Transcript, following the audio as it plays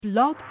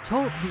Blog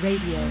Talk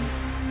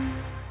Radio.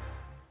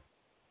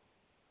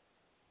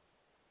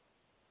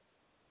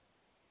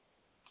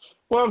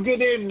 Well,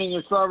 good evening.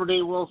 It's Robert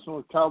A. Wilson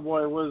with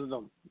Cowboy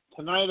Wisdom.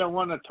 Tonight I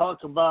want to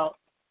talk about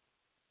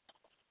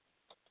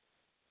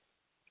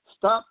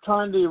stop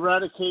trying to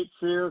eradicate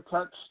fear,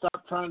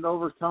 stop trying to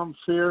overcome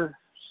fear,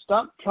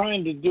 stop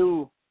trying to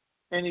do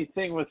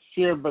anything with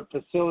fear but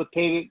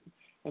facilitate it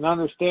and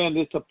understand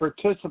it's a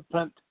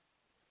participant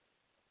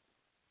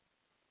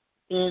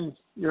in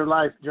your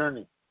life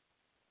journey.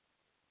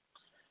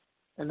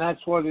 And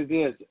that's what it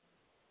is.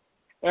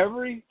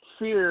 Every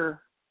fear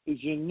is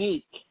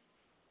unique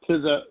to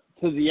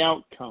the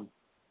outcome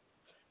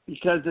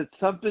because it's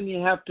something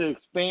you have to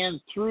expand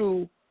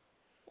through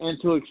and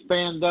to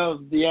expand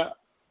of the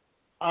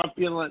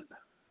opulent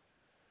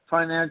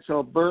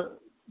financial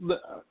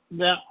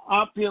the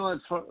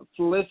opulent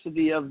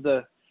felicity of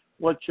the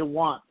what you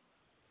want.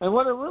 And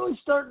what I'm really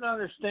starting to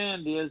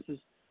understand is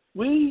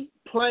we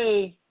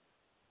play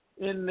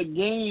in the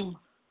game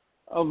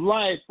of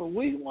life, but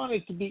we want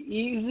it to be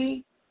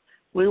easy.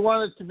 We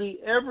want it to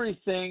be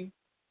everything,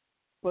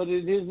 but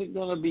it isn't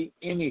going to be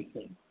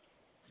anything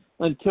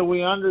until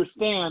we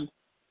understand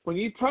when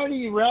you try to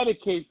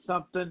eradicate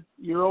something,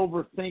 you're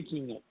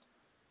overthinking it.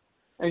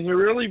 And you're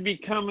really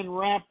becoming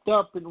wrapped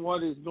up in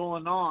what is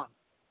going on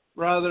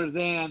rather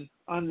than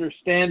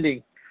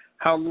understanding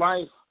how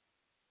life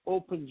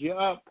opens you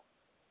up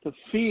to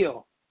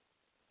feel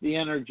the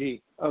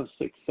energy of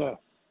success.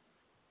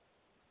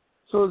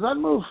 So as I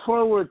move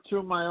forward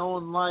through my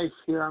own life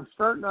here, I'm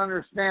starting to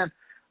understand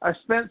I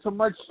spent so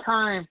much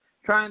time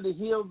trying to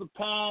heal the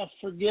past,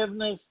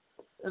 forgiveness,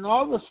 and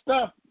all the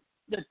stuff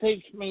that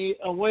takes me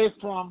away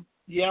from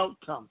the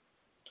outcome.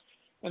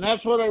 And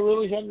that's what I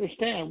really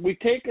understand. We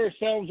take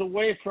ourselves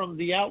away from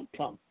the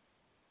outcome.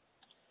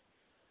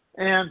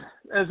 And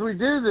as we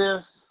do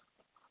this,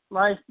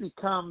 life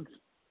becomes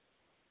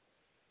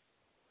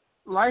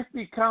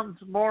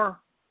more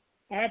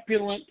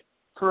opulent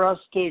for us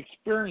to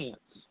experience.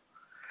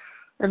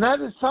 And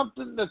that is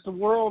something that the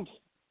world,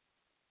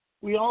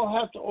 we all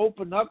have to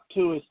open up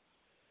to. Is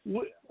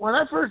when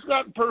I first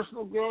got in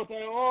personal growth,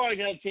 I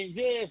got to change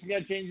this, I got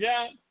to change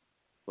that.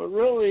 But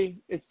really,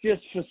 it's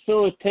just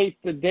facilitate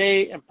the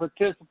day and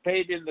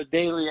participate in the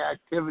daily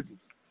activities.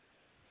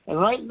 And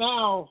right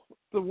now,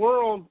 the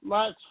world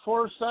lacks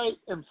foresight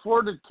and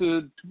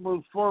fortitude to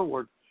move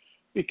forward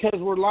because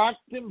we're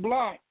locked and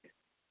blocked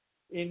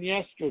in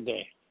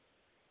yesterday.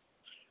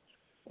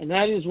 And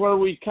that is where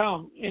we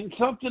come. And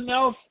something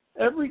else,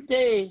 every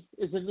day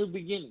is a new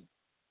beginning.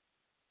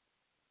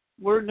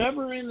 We're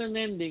never in an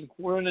ending.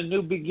 We're in a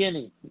new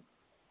beginning.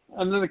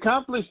 And an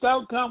accomplished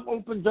outcome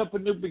opens up a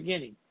new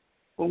beginning.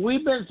 But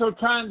we've been so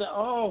trying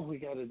to, we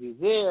got to do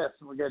this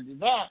and we got to do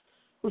that.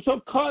 We're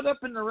so caught up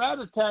in the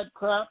rat-a-tat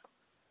crap,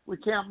 we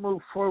can't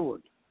move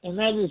forward. And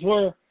that is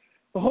where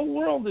the whole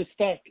world is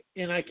stuck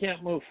in I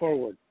can't move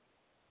forward.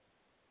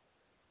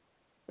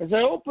 As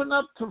I open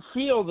up to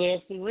feel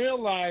this and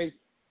realize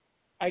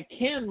I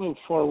can move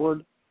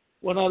forward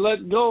when I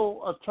let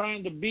go of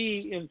trying to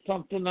be in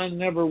something I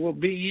never will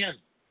be in.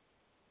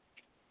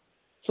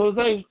 So as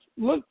I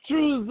look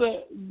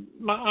through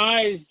my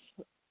eyes,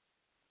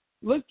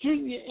 look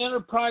through the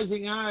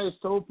enterprising eyes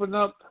to open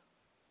up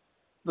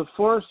the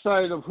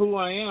foresight of who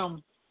I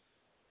am,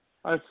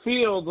 I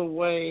feel the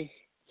way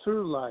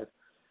through life.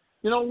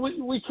 You know,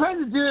 we try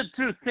to do it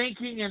through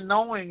thinking and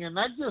knowing, and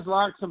that just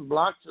locks and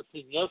blocks us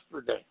in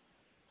yesterday.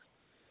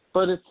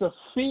 But it's a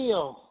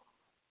feel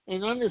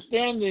and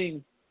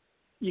understanding.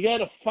 You got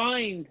to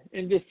find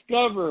and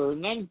discover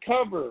and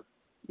uncover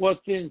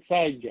what's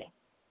inside you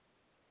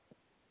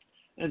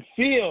and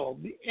feel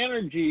the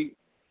energy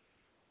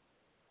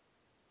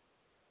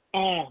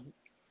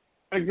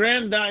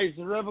aggrandize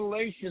the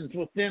revelations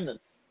within us.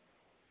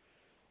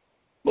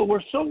 But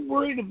we're so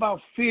worried about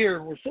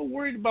fear. We're so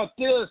worried about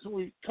this. And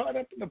we're caught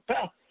up in the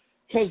past.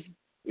 Because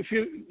if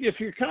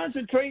you're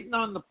concentrating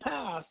on the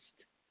past,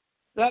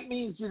 that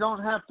means you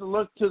don't have to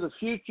look to the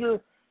future.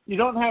 You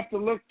don't have to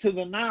look to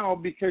the now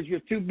because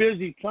you're too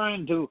busy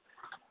trying to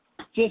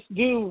just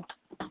do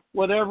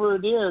whatever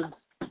it is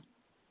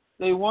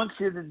they want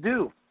you to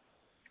do.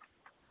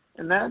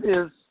 And that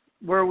is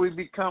where we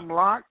become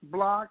locked,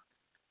 blocked,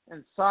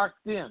 and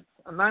socked in.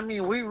 And I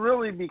mean, we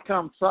really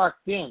become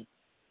socked in.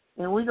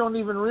 And we don't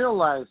even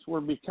realize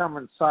we're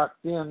becoming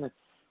socked in.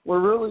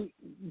 We're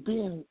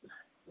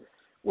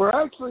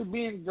actually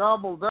being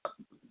gobbled up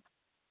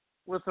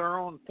with our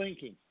own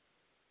thinking.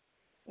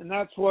 And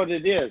that's what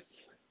it is.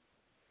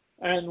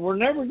 And we're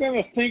never going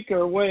to think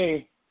our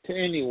way to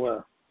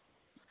anywhere.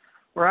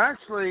 We're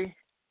actually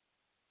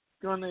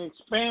going to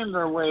expand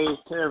our way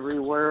to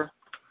everywhere.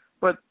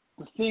 But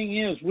the thing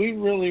is, we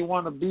really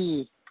want to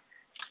be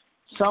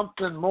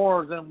something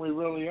more than we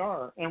really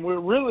are. And we're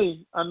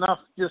really enough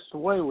just the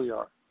way we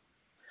are.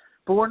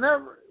 But we're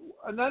never,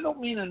 and I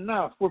don't mean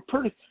enough, we're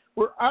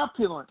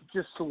opulent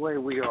just the way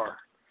we are.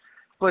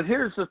 But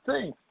here's the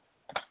thing.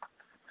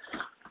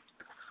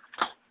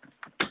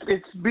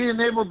 It's being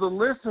able to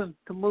listen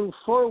to move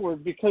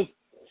forward because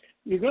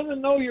you're going to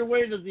know your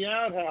way to the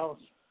outhouse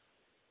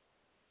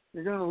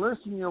you're going to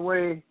listen your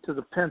way to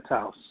the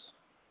penthouse.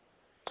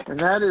 And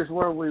that is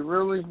where we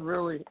really,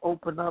 really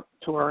open up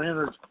to our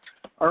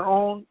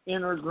own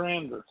inner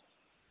grandeur.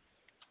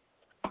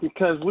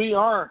 Because we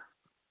are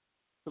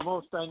the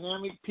most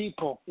dynamic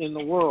people in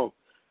the world.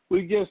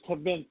 We just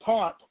have been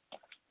taught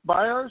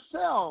by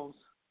ourselves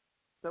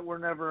that we're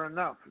never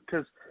enough.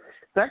 Because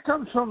that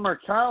comes from our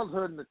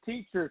childhood and the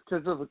teachers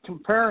because of the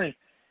comparing.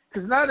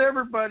 Because not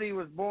everybody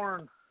was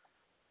born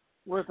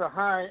with a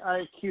high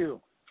IQ.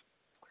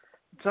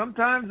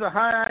 Sometimes the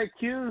high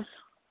IQs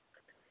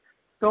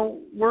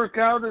don't work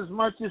out as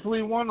much as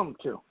we want them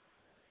to.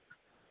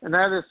 And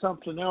that is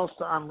something else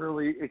that I'm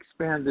really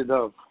expanded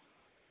of.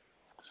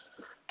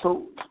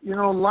 So,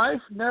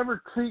 life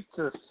never treats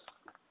us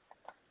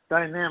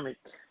dynamic.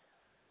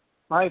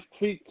 Life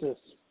treats us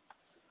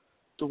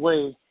the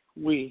way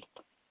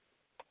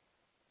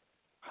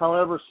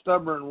however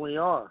stubborn we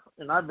are.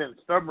 And I've been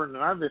stubborn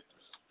and I've been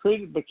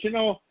treated. But,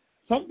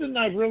 something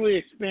I've really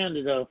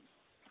expanded of,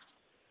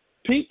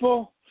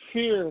 people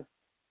fear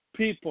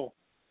people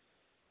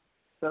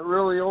that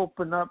really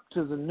open up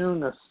to the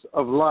newness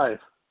of life.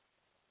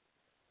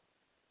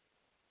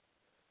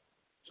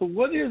 So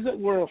what is it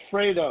we're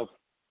afraid of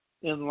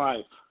in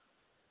life?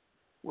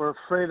 We're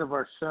afraid of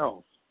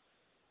ourselves.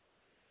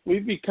 We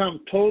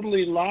become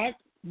totally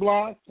locked,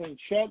 blocked, and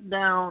shut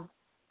down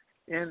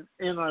in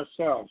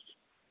ourselves.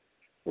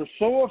 We're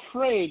so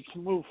afraid to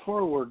move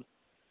forward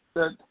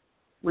that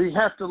we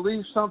have to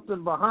leave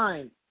something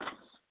behind.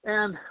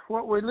 And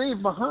what we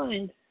leave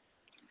behind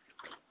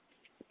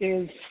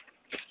is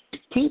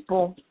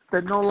people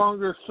that no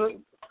longer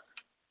serve.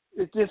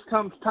 It just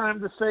comes time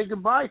to say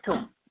goodbye to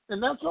them.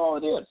 And that's all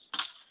it is.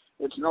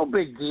 It's no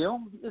big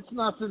deal. It's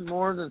nothing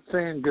more than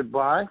saying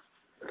goodbye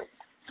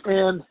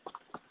and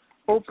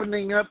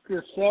opening up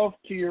yourself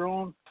to your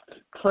own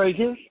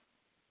treasures.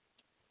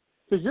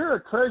 Because you're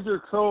a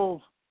treasure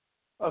trove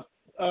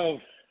of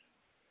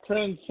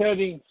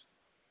trend-setting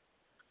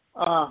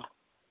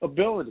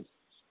abilities.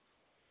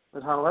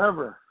 But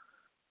however,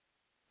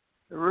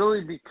 it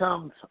really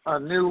becomes a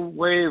new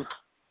wave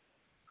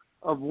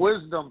of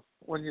wisdom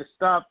when you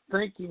stop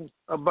thinking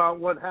about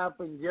what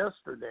happened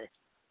yesterday.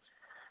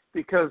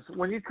 Because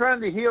when you're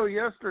trying to heal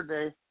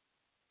yesterday,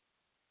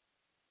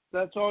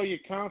 that's all you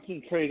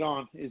concentrate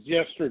on is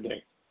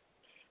yesterday.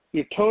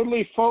 You're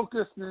totally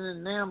focused and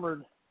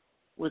enamored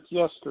with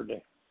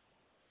yesterday.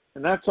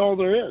 And that's all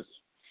there is.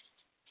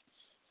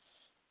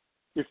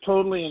 You're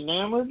totally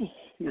enamored.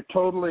 You're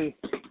totally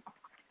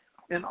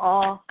in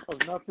awe of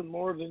nothing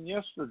more than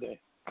yesterday.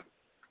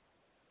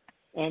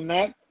 And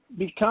that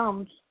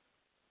becomes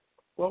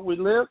what we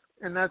live,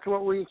 and that's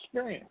what we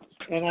experience.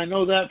 And I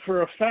know that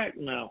for a fact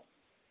now,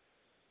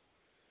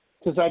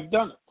 because I've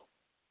done it.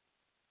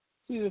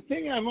 See, the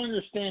thing I'm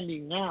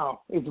understanding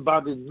now is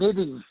about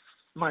admitting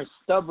my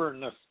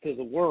stubbornness to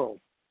the world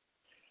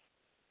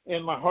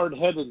and my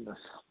hard-headedness.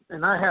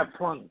 And I have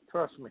plenty,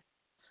 trust me.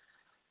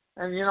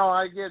 And,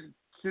 I get,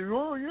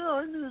 oh, yeah,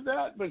 I knew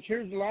that. But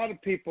here's a lot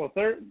of people.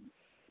 A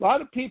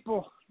lot of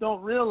people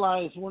don't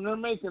realize when they're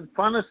making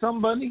fun of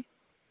somebody,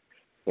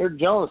 they're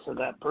jealous of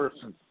that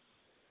person.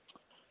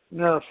 And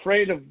they're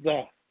afraid of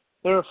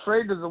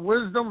the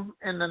wisdom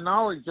and the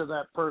knowledge of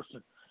that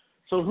person.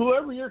 So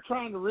whoever you're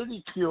trying to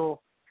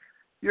ridicule,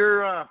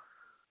 you're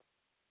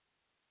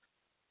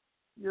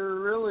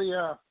really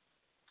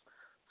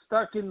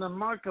stuck in the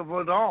muck of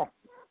it all.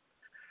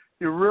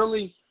 You're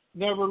really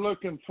never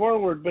looking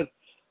forward. But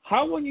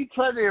how, when you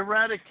try to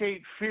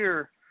eradicate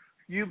fear,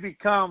 you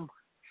become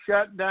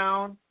shut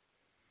down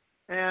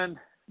and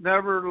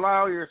never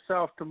allow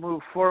yourself to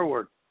move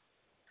forward?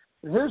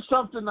 And here's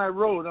something I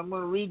wrote. I'm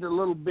going to read a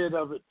little bit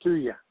of it to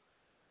you.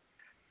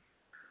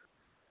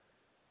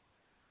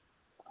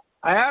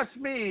 I asked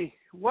me,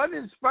 what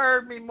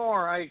inspired me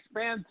more? I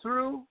expand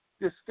through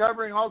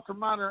discovering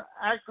ultramodern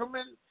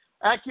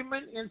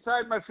acumen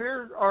inside my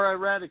fears, or I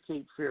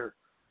eradicate fear.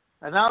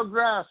 I now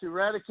grasp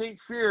eradicate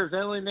fears,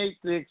 alienate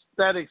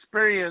that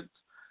experience,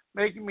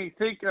 making me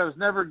think I was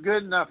never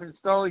good enough,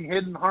 installing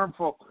hidden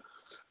harmful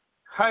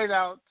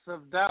hideouts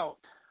of doubt.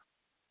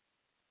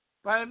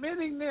 By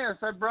admitting this,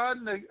 I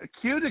broaden the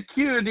acute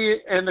acuity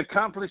and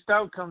accomplished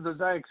outcomes.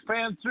 As I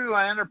expand through,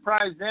 I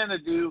enterprise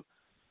Xanadu,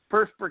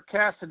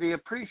 perspicacity,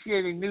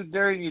 appreciating new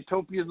daring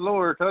utopian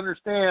lore to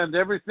understand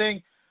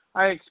everything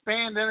I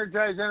expand,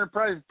 energize,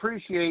 enterprise,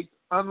 appreciate,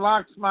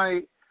 unlocking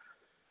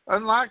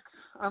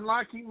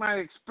my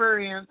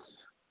experience,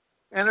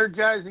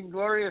 energizing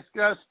glorious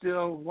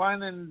gusto,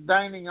 wine and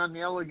dining on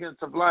the elegance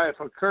of life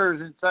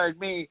occurs inside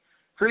me,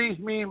 frees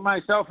me,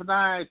 myself, and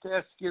I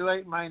to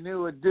escalate my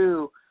new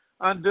ado,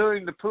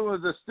 undoing the pooh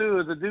of the stew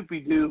of the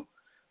doopy do,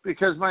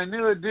 because my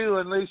new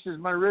ado unleashes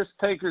my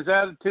risk-taker's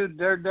attitude,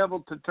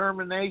 daredevil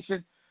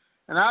determination,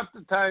 and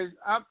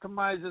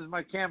optimizes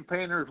my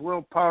campaigner's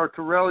willpower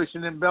to relish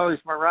and embellish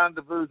my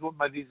rendezvous with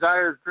my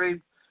desires,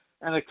 dreams,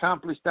 and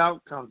accomplished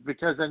outcomes.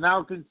 Because I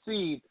now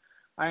concede,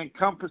 I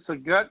encompass a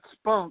gut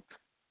spunk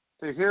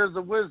to hear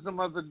the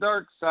wisdom of the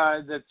dark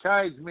side that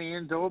chides me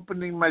into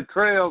opening my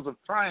trails of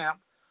triumph,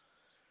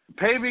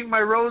 paving my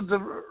rich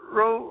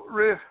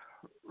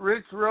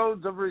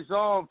roads of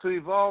resolve to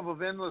evolve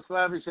of endless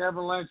lavish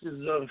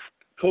avalanches of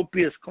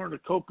copious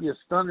cornucopias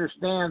to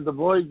understand the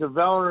voyage of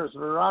valorous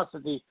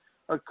veracity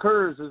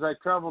occurs as I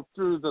travel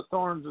through the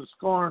thorns of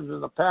scorns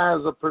and the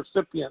paths of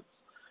percipience,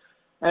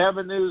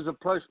 avenues of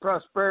plush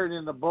prosperity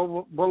and the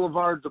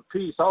boulevards of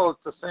peace, all at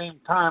the same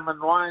time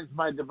unwinds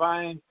my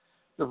diviner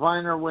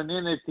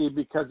winninity,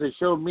 because they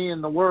showed me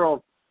in the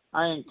world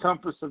I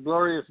encompass the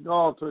glorious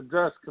gall to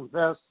address,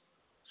 confess,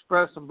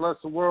 express, and bless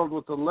the world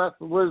with the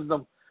left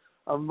wisdom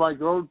of my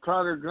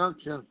globe-trotter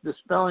junctions,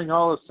 dispelling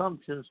all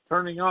assumptions,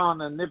 turning on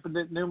a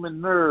omnipotent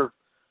human nerve,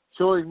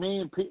 showing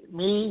me,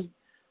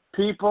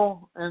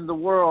 people, and the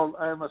world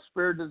I am a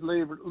spirited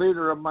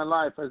leader of my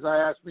life, as I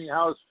ask me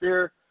how is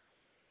fear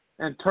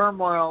and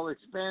turmoil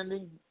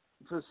expanding,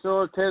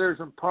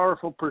 facilitators and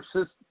powerful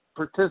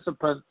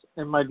participants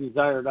in my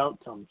desired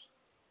outcomes.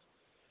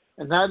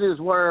 And that is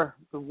where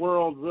the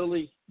world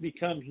really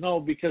becomes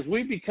because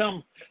we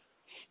become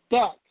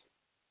stuck.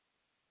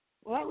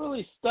 Well, not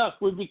really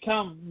stuck. We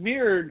become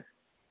mirrored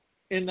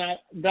in that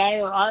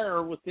dire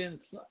ire within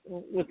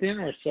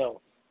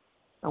ourselves.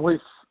 And we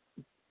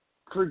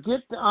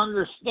forget to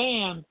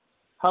understand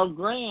how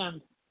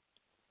grand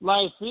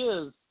life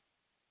is.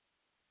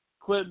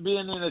 Quit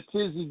being in a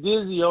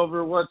tizzy-dizzy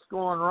over what's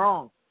going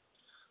wrong.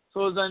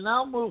 So as I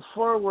now move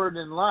forward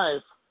in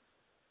life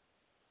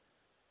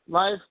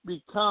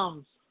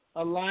becomes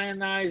a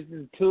lionized,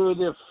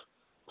 intuitive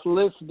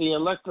felicity,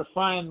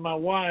 electrifying my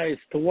wise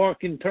to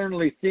walk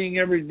internally, seeing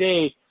every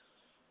day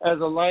as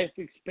a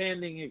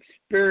life-expanding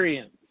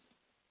experience.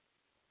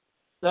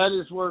 That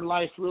is where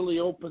life really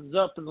opens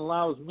up and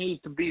allows me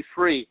to be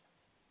free.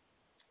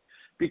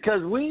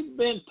 Because we've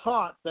been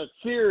taught that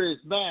fear is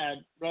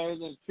bad rather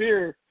than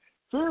fear.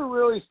 Fear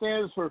really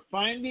stands for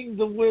finding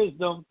the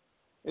wisdom,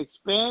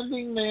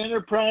 expanding the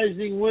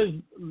enterprising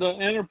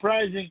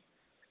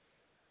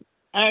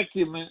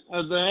acumen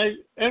of the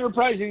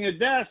enterprising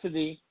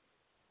audacity,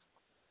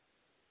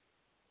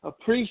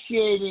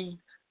 appreciating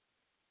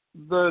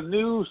the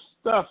new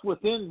stuff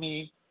within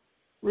me,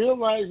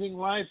 realizing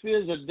life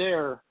is a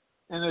dare,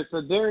 and it's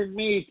a daring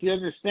me to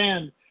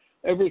understand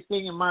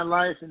everything in my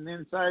life and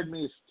inside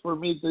me is for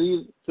me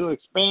to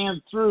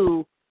expand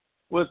through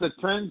with a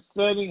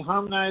trend-setting,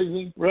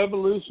 harmonizing,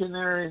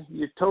 revolutionary,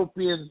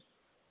 utopian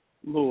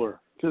lure.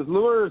 Because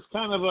lure is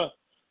kind of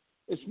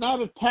it's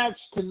not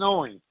attached to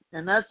knowing.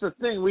 And that's the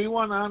thing. We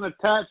want to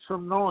unattach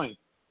from knowing.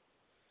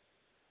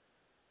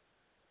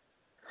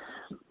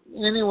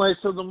 Anyway,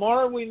 so the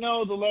more we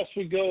know, the less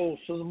we go.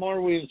 So the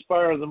more we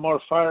inspire, the more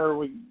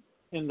fire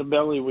in the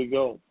belly we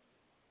go.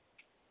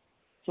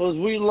 So as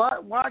we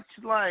watch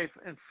life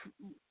and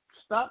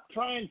stop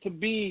trying to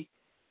be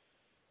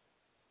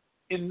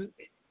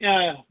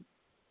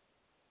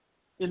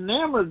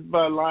enamored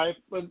by life,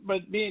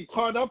 but being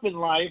caught up in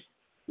life,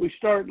 we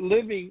start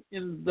living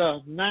in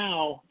the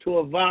now to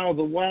avow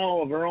the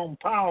wow of our own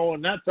power,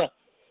 and that's a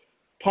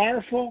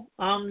powerful,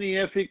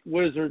 omnific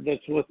wizard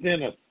that's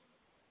within us.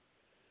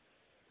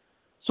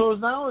 So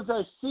now as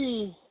I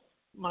see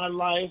my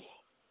life,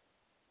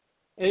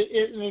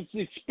 it's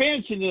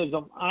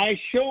expansionism. I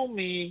see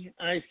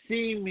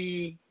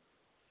me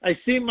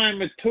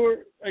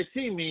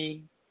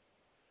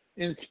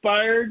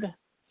inspired,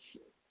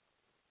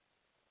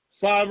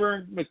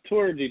 sovereign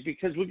maturity,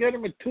 because we got to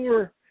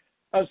mature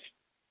of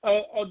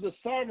the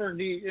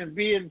sovereignty and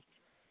being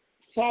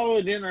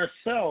solid in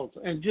ourselves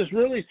and just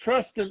really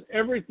trusting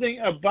everything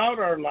about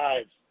our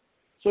lives.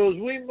 So as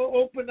we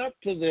open up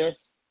to this,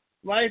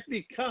 life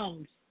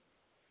becomes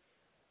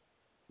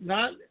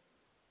not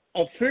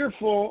a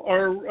fearful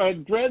or a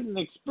dreading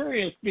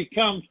experience,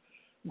 becomes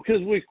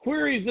because we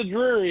query the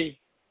dreary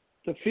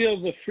to feel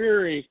the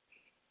fury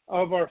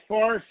of our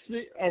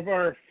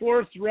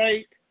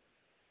forthright,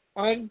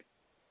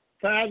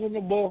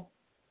 unfathomable,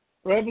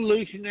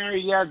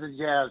 revolutionary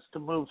jazz to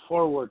move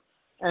forward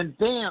and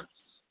dance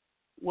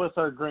with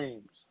our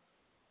dreams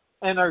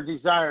and our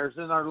desires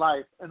in our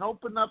life and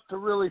open up to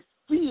really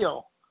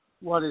feel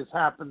what is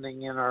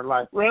happening in our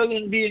life rather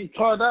than being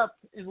caught up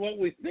in what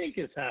we think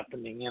is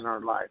happening in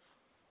our life.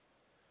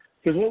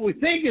 Because what we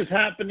think is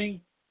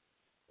happening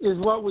is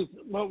what we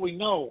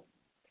know.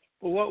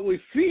 But what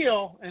we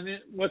feel and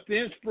what the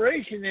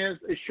inspiration is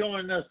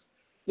showing us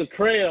the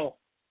trail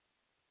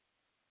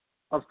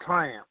of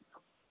triumph.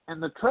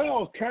 And the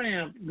trail of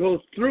triumph goes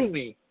through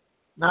me,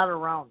 not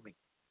around me,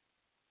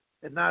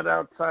 and not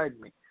outside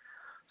me.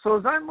 So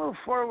as I move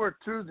forward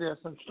through this,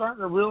 I'm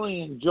starting to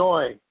really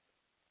enjoy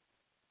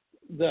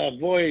the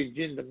voyage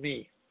into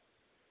me.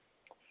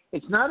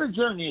 It's not a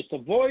journey, it's a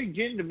voyage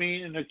into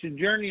me, and it's a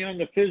journey on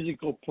the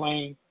physical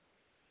plane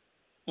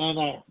and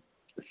a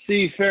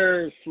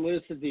seafarer's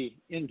felicity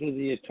into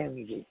the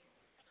eternity.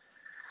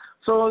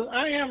 So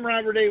I am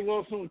Robert A.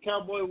 Wilson with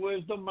Cowboy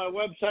Wisdom. My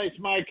website's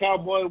My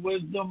Cowboy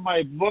Wisdom.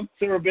 My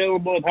books are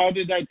available at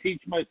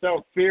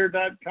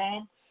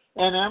howdiditeachmyselffear.com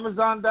and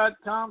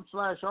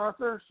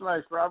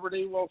amazon.com/author/Robert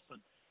A.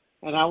 Wilson.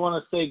 And I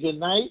want to say good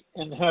night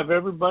and have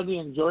everybody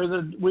enjoy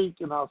the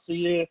week, and I'll see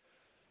you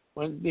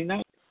Wednesday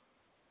night.